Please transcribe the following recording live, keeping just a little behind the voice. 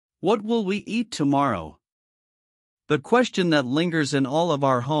What will we eat tomorrow? The question that lingers in all of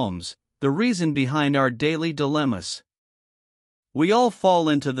our homes, the reason behind our daily dilemmas. We all fall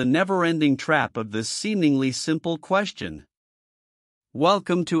into the never-ending trap of this seemingly simple question.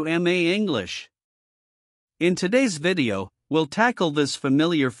 Welcome to MA English. In today's video, we'll tackle this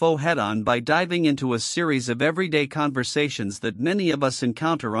familiar foe head-on by diving into a series of everyday conversations that many of us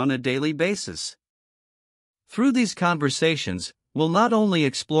encounter on a daily basis. Through these conversations, we'll not only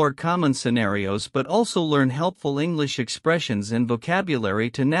explore common scenarios but also learn helpful English expressions and vocabulary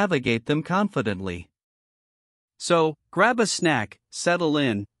to navigate them confidently. So, grab a snack, settle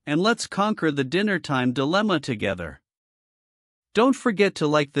in, and let's conquer the dinner time dilemma together. Don't forget to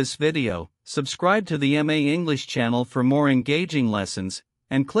like this video, subscribe to the MA English channel for more engaging lessons,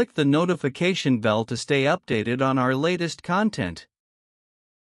 and click the notification bell to stay updated on our latest content.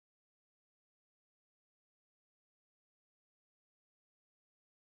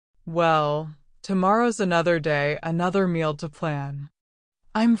 Well, tomorrow's another day, another meal to plan.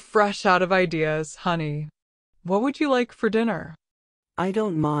 I'm fresh out of ideas, honey. What would you like for dinner? I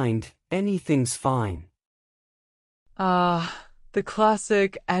don't mind, anything's fine. The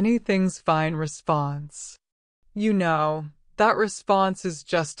classic anything's fine response. You know, that response is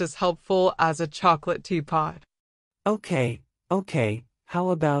just as helpful as a chocolate teapot. Okay, how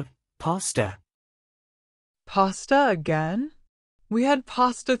about pasta? Pasta again? We had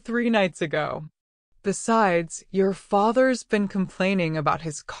pasta 3 nights ago. Besides, your father's been complaining about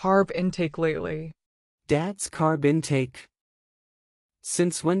his carb intake lately. Dad's carb intake?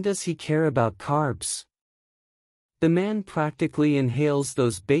 Since when does he care about carbs? The man practically inhales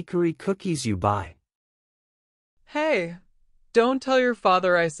those bakery cookies you buy. Hey, don't tell your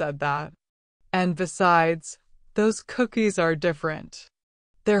father I said that. And besides, those cookies are different.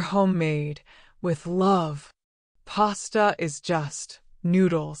 They're homemade, with love. Pasta is just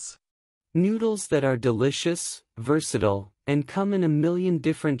noodles. Noodles that are delicious, versatile, and come in a million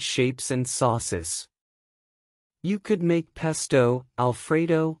different shapes and sauces. You could make pesto,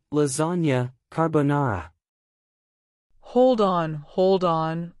 Alfredo, lasagna, carbonara. Hold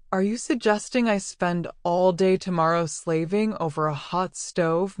on. Are you suggesting I spend all day tomorrow slaving over a hot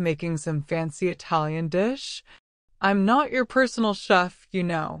stove making some fancy Italian dish? I'm not your personal chef, you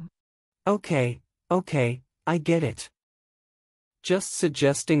know. Okay, I get it. Just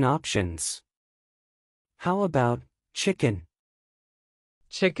suggesting options. How about chicken?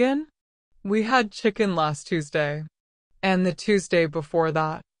 Chicken? We had chicken last Tuesday. And the Tuesday before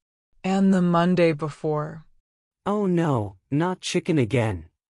that. And the Monday before. Oh no, not chicken again.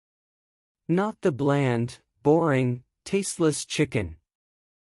 Not the bland, boring, tasteless chicken.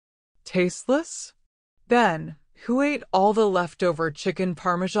 Tasteless? Ben, who ate all the leftover chicken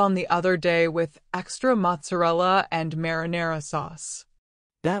parmesan the other day with extra mozzarella and marinara sauce?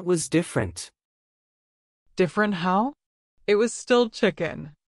 That was different. Different how? It was still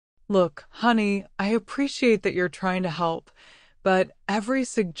chicken. Look, honey, I appreciate that you're trying to help, but every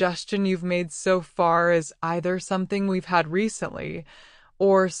suggestion you've made so far is either something we've had recently,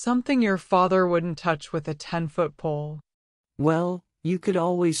 or something your father wouldn't touch with a 10-foot pole. Well, you could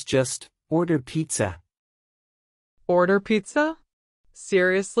always just order pizza. Order pizza?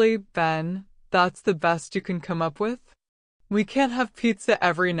 Seriously, Ben, that's the best you can come up with? We can't have pizza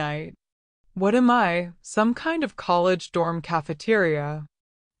every night. What am I, some kind of college dorm cafeteria?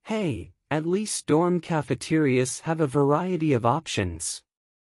 Hey, at least dorm cafeterias have a variety of options.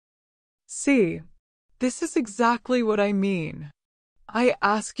 See, this is exactly what I mean. I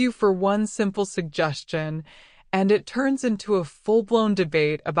ask you for one simple suggestion, and it turns into a full-blown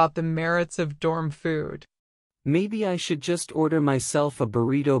debate about the merits of dorm food. Maybe I should just order myself a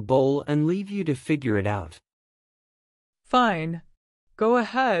burrito bowl and leave you to figure it out. Fine. Go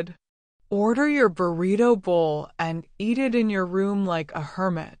ahead. Order your burrito bowl and eat it in your room like a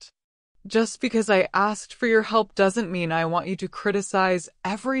hermit. Just because I asked for your help doesn't mean I want you to criticize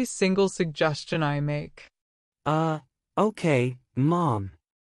every single suggestion I make. Okay, Mom.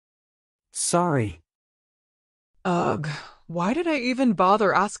 Sorry. Ugh, why did I even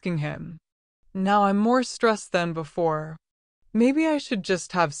bother asking him? Now I'm more stressed than before. Maybe I should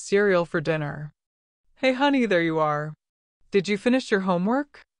just have cereal for dinner. Hey honey, there you are. Did you finish your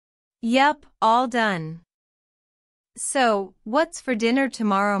homework? Yep, all done. So, what's for dinner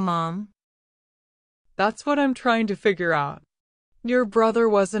tomorrow, Mom? That's what I'm trying to figure out. Your brother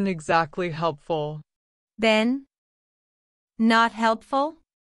wasn't exactly helpful. Ben? Not helpful?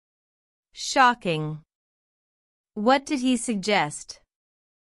 Shocking. What did he suggest?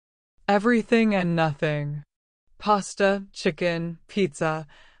 Everything and nothing. Pasta, chicken, pizza,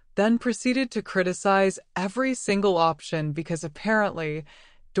 then proceeded to criticize every single option because apparently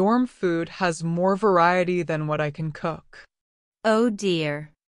Dorm food has more variety than what I can cook. Oh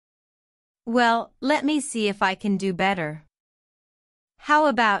dear. Well, let me see if I can do better. How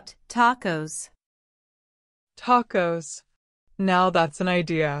about tacos? Tacos. Now that's an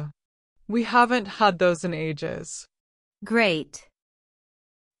idea. We haven't had those in ages. Great.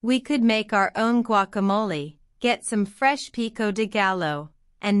 We could make our own guacamole, get some fresh pico de gallo,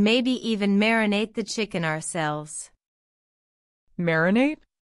 and maybe even marinate the chicken ourselves. Marinate?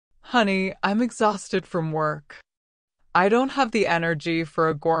 Honey, I'm exhausted from work. I don't have the energy for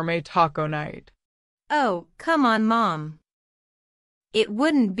a gourmet taco night. Oh, come on, Mom. It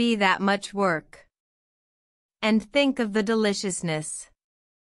wouldn't be that much work. And think of the deliciousness.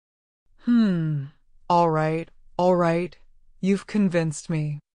 All right. You've convinced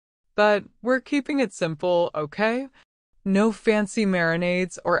me. But we're keeping it simple, okay? No fancy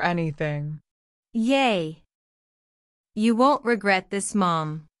marinades or anything. Yay! You won't regret this,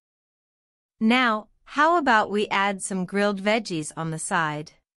 Mom. Now, how about we add some grilled veggies on the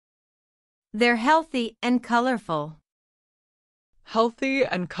side? They're healthy and colorful. Healthy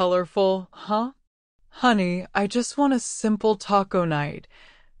and colorful, huh? Honey, I just want a simple taco night,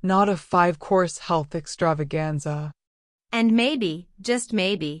 not a 5-course health extravaganza. And maybe, just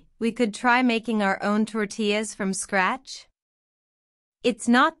maybe, we could try making our own tortillas from scratch? It's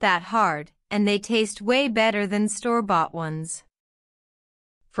not that hard, and they taste way better than store-bought ones.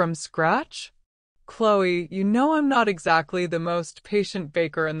 From scratch? Chloe, you know I'm not exactly the most patient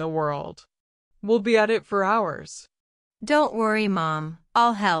baker in the world. We'll be at it for hours. Don't worry, Mom.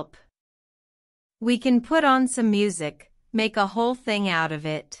 I'll help. We can put on some music, make a whole thing out of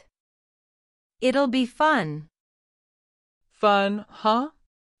it. It'll be fun. Fun, huh?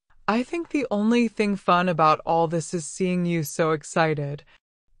 I think the only thing fun about all this is seeing you so excited.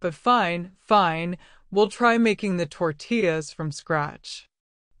 But fine, we'll try making the tortillas from scratch.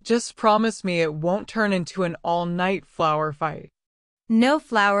 Just promise me it won't turn into an all-night flour fight. No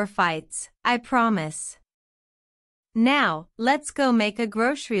flour fights, I promise. Now, let's go make a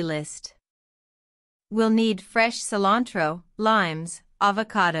grocery list. We'll need fresh cilantro, limes,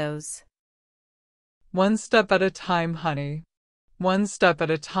 avocados. One step at a time, honey. One step at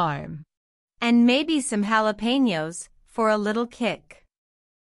a time. And maybe some jalapenos for a little kick.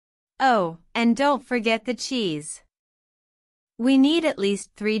 Oh, and don't forget the cheese. We need at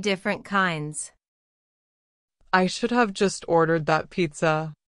least 3 different kinds. I should have just ordered that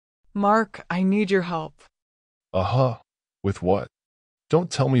pizza. Mark, I need your help. Uh-huh. With what?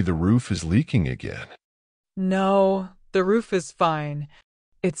 Don't tell me the roof is leaking again. No, the roof is fine.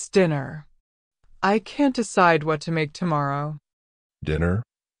 It's dinner. I can't decide what to make tomorrow. Dinner?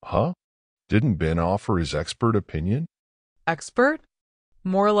 Huh? Didn't Ben offer his expert opinion? Expert?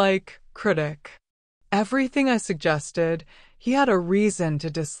 More like critic. Everything I suggested, he had a reason to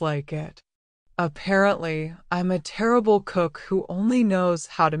dislike it. Apparently, I'm a terrible cook who only knows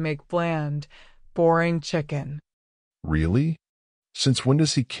how to make bland, boring chicken. Really? Since when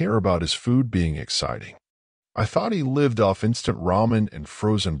does he care about his food being exciting? I thought he lived off instant ramen and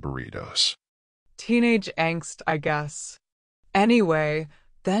frozen burritos. Teenage angst, I guess. Anyway,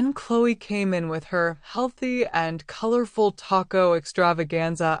 then Chloe came in with her healthy and colorful taco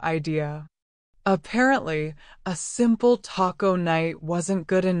extravaganza idea. Apparently, a simple taco night wasn't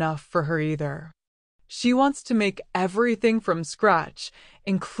good enough for her either. She wants to make everything from scratch,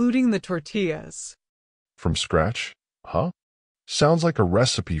 including the tortillas. From scratch? Huh? Sounds like a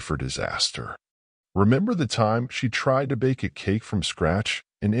recipe for disaster. Remember the time she tried to bake a cake from scratch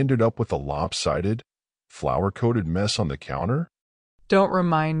and ended up with a lopsided, flour-coated mess on the counter? Don't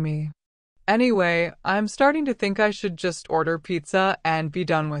remind me. Anyway, I'm starting to think I should just order pizza and be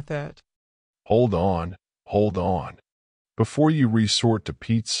done with it. Hold on. Before you resort to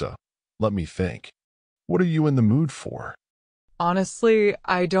pizza, let me think. What are you in the mood for? Honestly,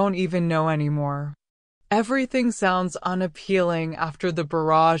 I don't even know anymore. Everything sounds unappealing after the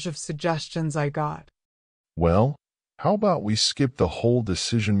barrage of suggestions I got. Well, how about we skip the whole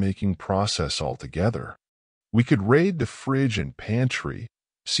decision-making process altogether? We could raid the fridge and pantry,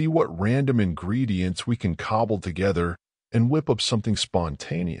 see what random ingredients we can cobble together, and whip up something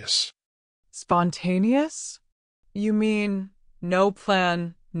spontaneous. Spontaneous? You mean no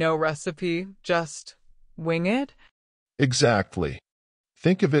plan, no recipe, just wing it? Exactly.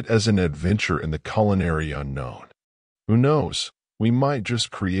 Think of it as an adventure in the culinary unknown. Who knows, we might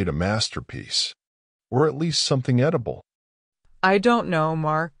just create a masterpiece. Or at least something edible. I don't know,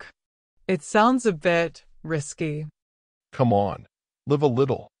 Mark. It sounds a bit risky. Come on, live a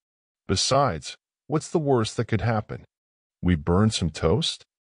little. Besides, what's the worst that could happen? We burn some toast?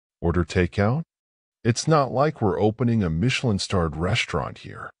 Order takeout? It's not like we're opening a Michelin-starred restaurant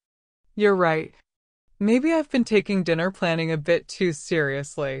here. You're right. Maybe I've been taking dinner planning a bit too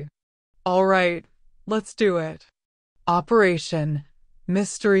seriously. All right, let's do it. Operation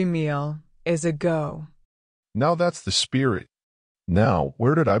Mystery Meal is a go. Now that's the spirit. Now,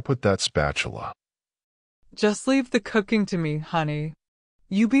 where did I put that spatula? Just leave the cooking to me, honey.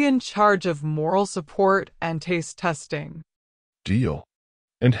 You be in charge of moral support and taste testing. Deal.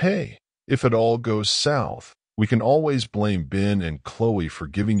 And hey, if it all goes south, we can always blame Ben and Chloe for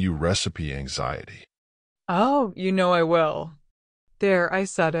giving you recipe anxiety. Oh, you know I will. There, I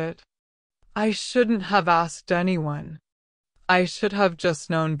said it. I shouldn't have asked anyone. I should have just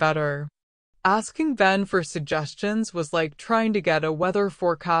known better. Asking Ben for suggestions was like trying to get a weather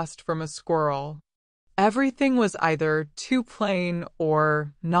forecast from a squirrel. Everything was either too plain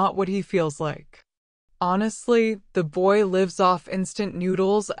or not what he feels like. Honestly, the boy lives off instant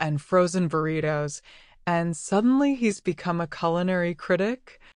noodles and frozen burritos, and suddenly he's become a culinary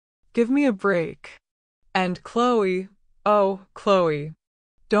critic? Give me a break. And Chloe, oh, Chloe.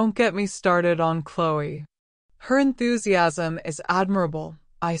 Don't get me started on Chloe. Her enthusiasm is admirable,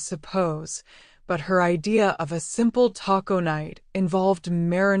 I suppose, but her idea of a simple taco night involved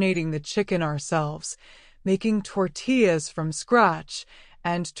marinating the chicken ourselves, making tortillas from scratch,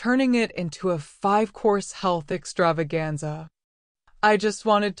 and turning it into a 5-course health extravaganza. I just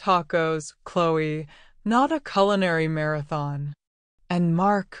wanted tacos, Chloe, not a culinary marathon. And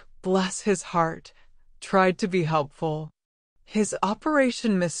Mark, bless his heart, tried to be helpful. His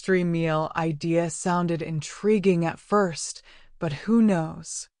Operation Mystery Meal idea sounded intriguing at first, but who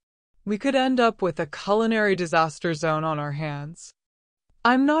knows? We could end up with a culinary disaster zone on our hands.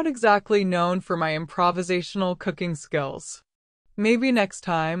 I'm not exactly known for my improvisational cooking skills. Maybe next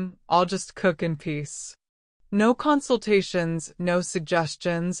time, I'll just cook in peace. No consultations, no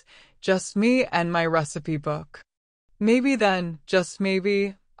suggestions, just me and my recipe book. Maybe then, just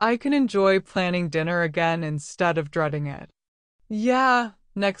maybe, I can enjoy planning dinner again instead of dreading it. Yeah,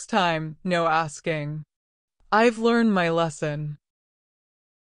 next time, no asking. I've learned my lesson.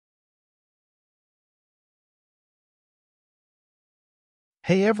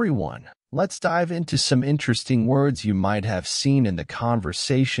 Hey everyone, let's dive into some interesting words you might have seen in the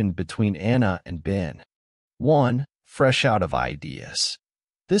conversation between Anna and Ben. 1. Fresh out of ideas.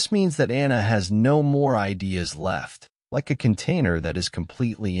 This means that Anna has no more ideas left, like a container that is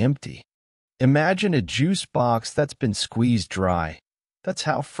completely empty. Imagine a juice box that's been squeezed dry. That's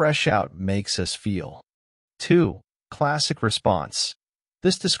how fresh out makes us feel. 2. Classic response.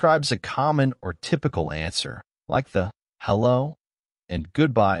 This describes a common or typical answer, like the hello and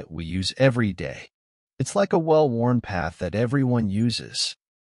goodbye we use every day. It's like a well-worn path that everyone uses.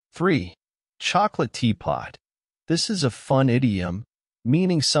 3. Chocolate teapot. This is a fun idiom,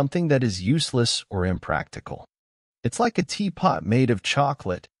 meaning something that is useless or impractical. It's like a teapot made of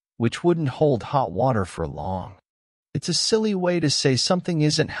chocolate, which wouldn't hold hot water for long. It's a silly way to say something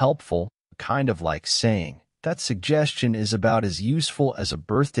isn't helpful, kind of like saying, that suggestion is about as useful as a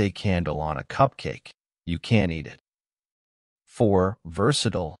birthday candle on a cupcake. You can't eat it. 4.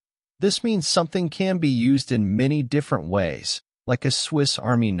 Versatile. This means something can be used in many different ways, like a Swiss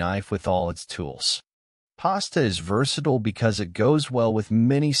Army knife with all its tools. Pasta is versatile because it goes well with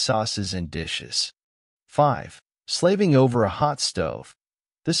many sauces and dishes. 5. Slaving over a hot stove.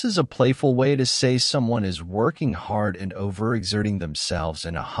 This is a playful way to say someone is working hard and overexerting themselves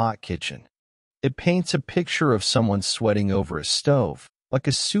in a hot kitchen. It paints a picture of someone sweating over a stove, like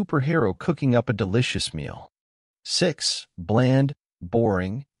a superhero cooking up a delicious meal. 6. Bland,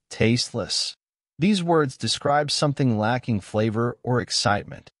 boring, tasteless. These words describe something lacking flavor or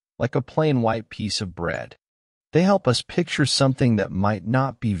excitement, like a plain white piece of bread. They help us picture something that might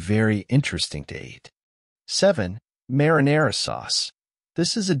not be very interesting to eat. 7. Marinara sauce.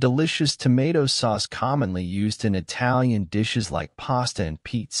 This is a delicious tomato sauce commonly used in Italian dishes like pasta and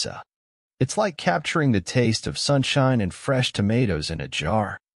pizza. It's like capturing the taste of sunshine and fresh tomatoes in a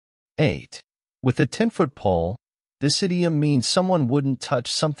jar. 8. With a 10-foot pole, this idiom means someone wouldn't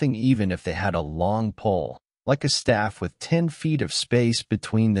touch something even if they had a long pole, like a staff with 10 feet of space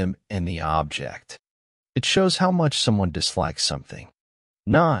between them and the object. It shows how much someone dislikes something.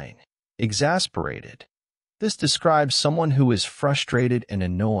 9. Exasperated. This describes someone who is frustrated and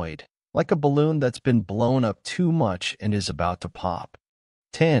annoyed, like a balloon that's been blown up too much and is about to pop.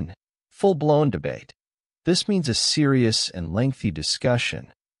 10. Full-blown debate. This means a serious and lengthy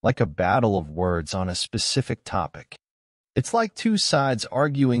discussion, like a battle of words on a specific topic. It's like two sides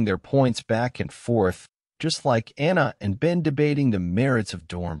arguing their points back and forth, just like Anna and Ben debating the merits of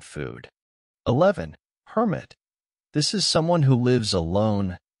dorm food. 11. Hermit. This is someone who lives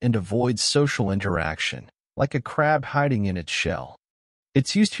alone, and avoids social interaction, like a crab hiding in its shell.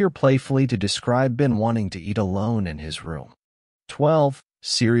 It's used here playfully to describe Ben wanting to eat alone in his room. 12.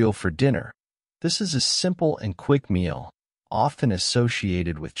 Cereal for dinner. This is a simple and quick meal, often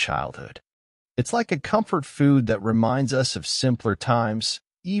associated with childhood. It's like a comfort food that reminds us of simpler times,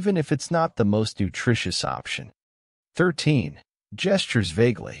 even if it's not the most nutritious option. 13. Gestures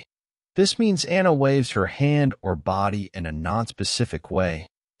vaguely. This means Anna waves her hand or body in a nonspecific way,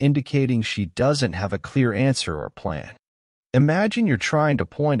 indicating she doesn't have a clear answer or plan. Imagine you're trying to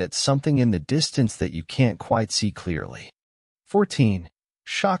point at something in the distance that you can't quite see clearly. 14.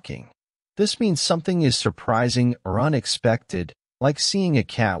 Shocking. This means something is surprising or unexpected, like seeing a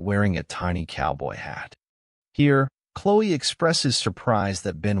cat wearing a tiny cowboy hat. Here, Chloe expresses surprise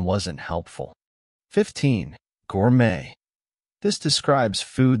that Ben wasn't helpful. 15. Gourmet. This describes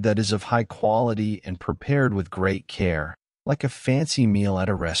food that is of high quality and prepared with great care, like a fancy meal at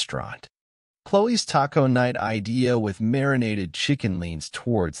a restaurant. Chloe's taco night idea with marinated chicken leans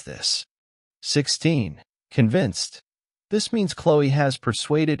towards this. 16. Convinced. This means Chloe has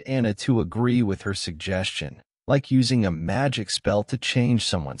persuaded Anna to agree with her suggestion, like using a magic spell to change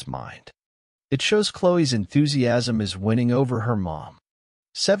someone's mind. It shows Chloe's enthusiasm is winning over her mom.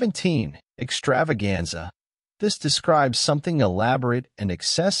 17. Extravaganza. This describes something elaborate and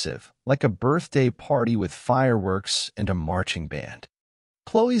excessive, like a birthday party with fireworks and a marching band.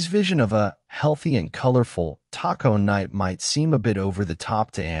 Chloe's vision of a healthy and colorful taco night might seem a bit over the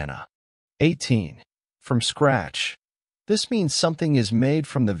top to Anna. 18. From scratch. This means something is made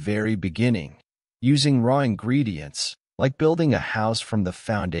from the very beginning, using raw ingredients, like building a house from the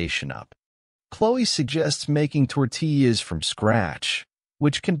foundation up. Chloe suggests making tortillas from scratch,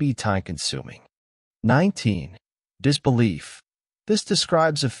 which can be time-consuming. 19. Disbelief. This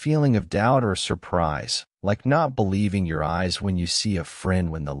describes a feeling of doubt or surprise, like not believing your eyes when you see a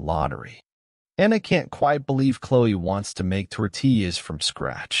friend win the lottery. Anna can't quite believe Chloe wants to make tortillas from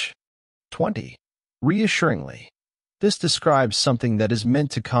scratch. 20. Reassuringly. This describes something that is meant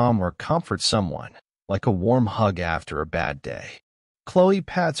to calm or comfort someone, like a warm hug after a bad day. Chloe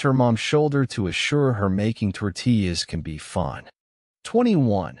pats her mom's shoulder to assure her making tortillas can be fun.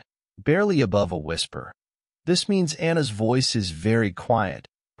 21. Barely above a whisper. This means Anna's voice is very quiet,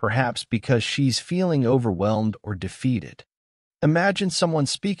 perhaps because she's feeling overwhelmed or defeated. Imagine someone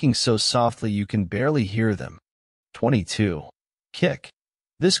speaking so softly you can barely hear them. 22. Kick.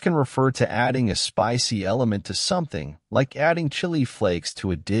 This can refer to adding a spicy element to something, like adding chili flakes to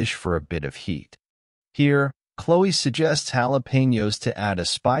a dish for a bit of heat. Here, Chloe suggests jalapenos to add a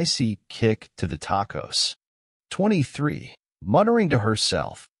spicy kick to the tacos. 23. Muttering to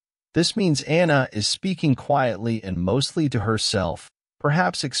herself. This means Anna is speaking quietly and mostly to herself,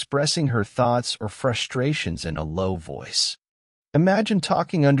 perhaps expressing her thoughts or frustrations in a low voice. Imagine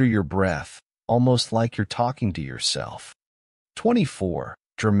talking under your breath, almost like you're talking to yourself. 24.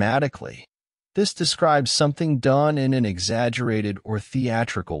 Dramatically. This describes something done in an exaggerated or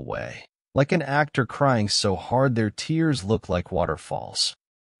theatrical way, like an actor crying so hard their tears look like waterfalls.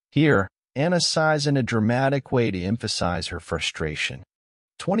 Here, Anna sighs in a dramatic way to emphasize her frustration.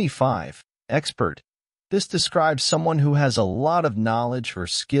 25. Expert. This describes someone who has a lot of knowledge or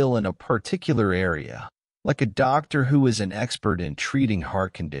skill in a particular area, like a doctor who is an expert in treating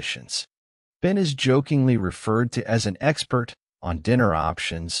heart conditions. Ben is jokingly referred to as an expert on dinner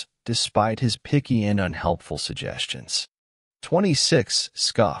options, despite his picky and unhelpful suggestions. 26.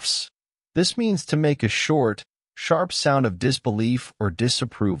 Scoffs. This means to make a short, sharp sound of disbelief or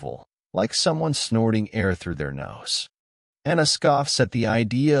disapproval, like someone snorting air through their nose. Anna scoffs at the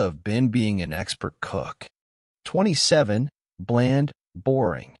idea of Ben being an expert cook. 27. Bland,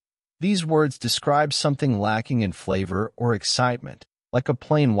 boring. These words describe something lacking in flavor or excitement, like a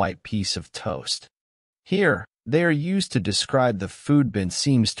plain white piece of toast. Here, they are used to describe the food Ben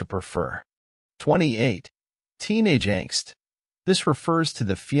seems to prefer. 28. Teenage angst. This refers to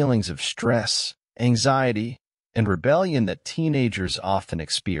the feelings of stress, anxiety, and rebellion that teenagers often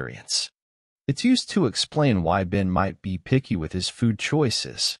experience. It's used to explain why Ben might be picky with his food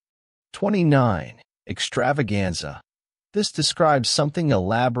choices. 29. Extravaganza. This describes something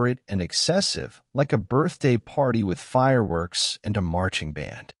elaborate and excessive, like a birthday party with fireworks and a marching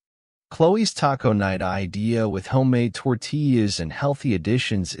band. Chloe's taco night idea with homemade tortillas and healthy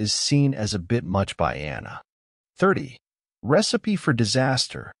additions is seen as a bit much by Anna. 30. Recipe for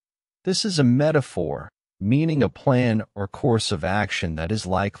disaster. This is a metaphor, meaning a plan or course of action that is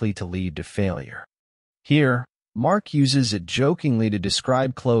likely to lead to failure. Here, Mark uses it jokingly to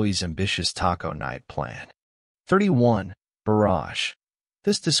describe Chloe's ambitious taco night plan. 31. Barrage.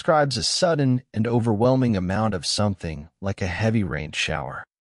 This describes a sudden and overwhelming amount of something, like a heavy rain shower.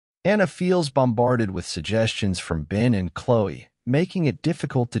 Anna feels bombarded with suggestions from Ben and Chloe, making it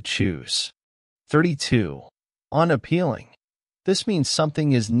difficult to choose. 32. Unappealing. This means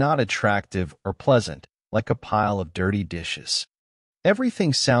something is not attractive or pleasant, like a pile of dirty dishes.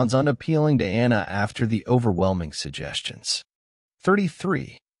 Everything sounds unappealing to Anna after the overwhelming suggestions.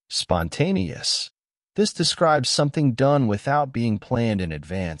 33. Spontaneous. This describes something done without being planned in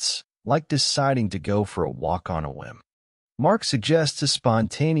advance, like deciding to go for a walk on a whim. Mark suggests a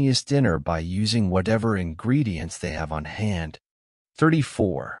spontaneous dinner by using whatever ingredients they have on hand.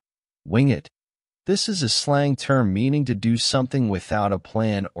 34. Wing it. This is a slang term meaning to do something without a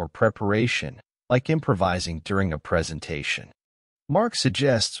plan or preparation, like improvising during a presentation. Mark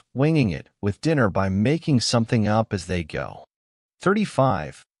suggests winging it with dinner by making something up as they go.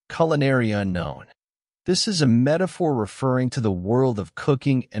 35. Culinary unknown. This is a metaphor referring to the world of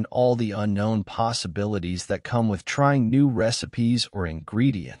cooking and all the unknown possibilities that come with trying new recipes or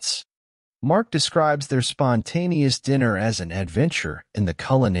ingredients. Mark describes their spontaneous dinner as an adventure in the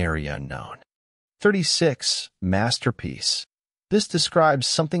culinary unknown. 36. Masterpiece. This describes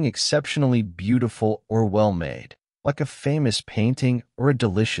something exceptionally beautiful or well-made, like a famous painting or a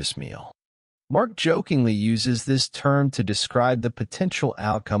delicious meal. Mark jokingly uses this term to describe the potential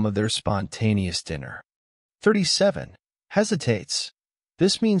outcome of their spontaneous dinner. 37. Hesitates.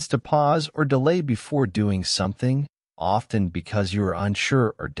 This means to pause or delay before doing something, often because you are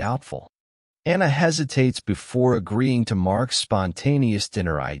unsure or doubtful. Anna hesitates before agreeing to Mark's spontaneous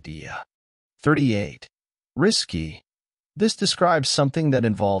dinner idea. 38. Risky. This describes something that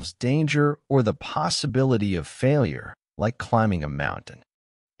involves danger or the possibility of failure, like climbing a mountain.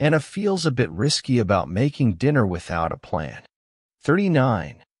 Anna feels a bit risky about making dinner without a plan.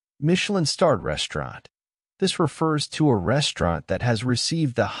 39. Michelin-starred restaurant. This refers to a restaurant that has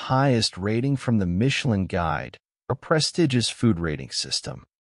received the highest rating from the Michelin Guide, a prestigious food rating system.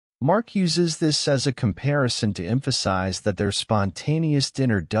 Mark uses this as a comparison to emphasize that their spontaneous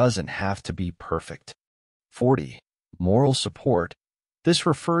dinner doesn't have to be perfect. 40. Moral support. This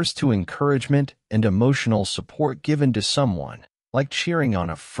refers to encouragement and emotional support given to someone, like cheering on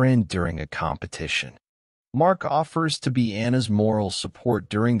a friend during a competition. Mark offers to be Anna's moral support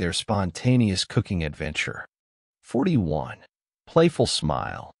during their spontaneous cooking adventure. 41. Playful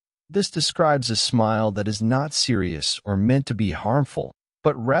smile. This describes a smile that is not serious or meant to be harmful,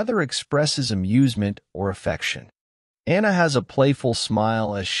 but rather expresses amusement or affection. Anna has a playful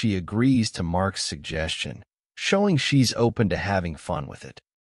smile as she agrees to Mark's suggestion, showing she's open to having fun with it.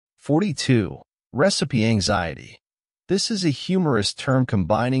 42. Recipe anxiety. This is a humorous term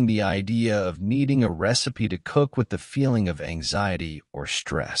combining the idea of needing a recipe to cook with the feeling of anxiety or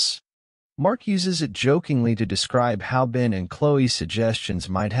stress. Mark uses it jokingly to describe how Ben and Chloe's suggestions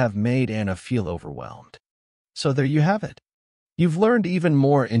might have made Anna feel overwhelmed. So there you have it. You've learned even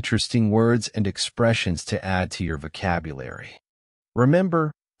more interesting words and expressions to add to your vocabulary.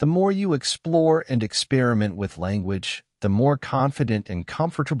 Remember, the more you explore and experiment with language, the more confident and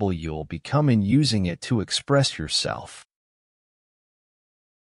comfortable you'll become in using it to express yourself.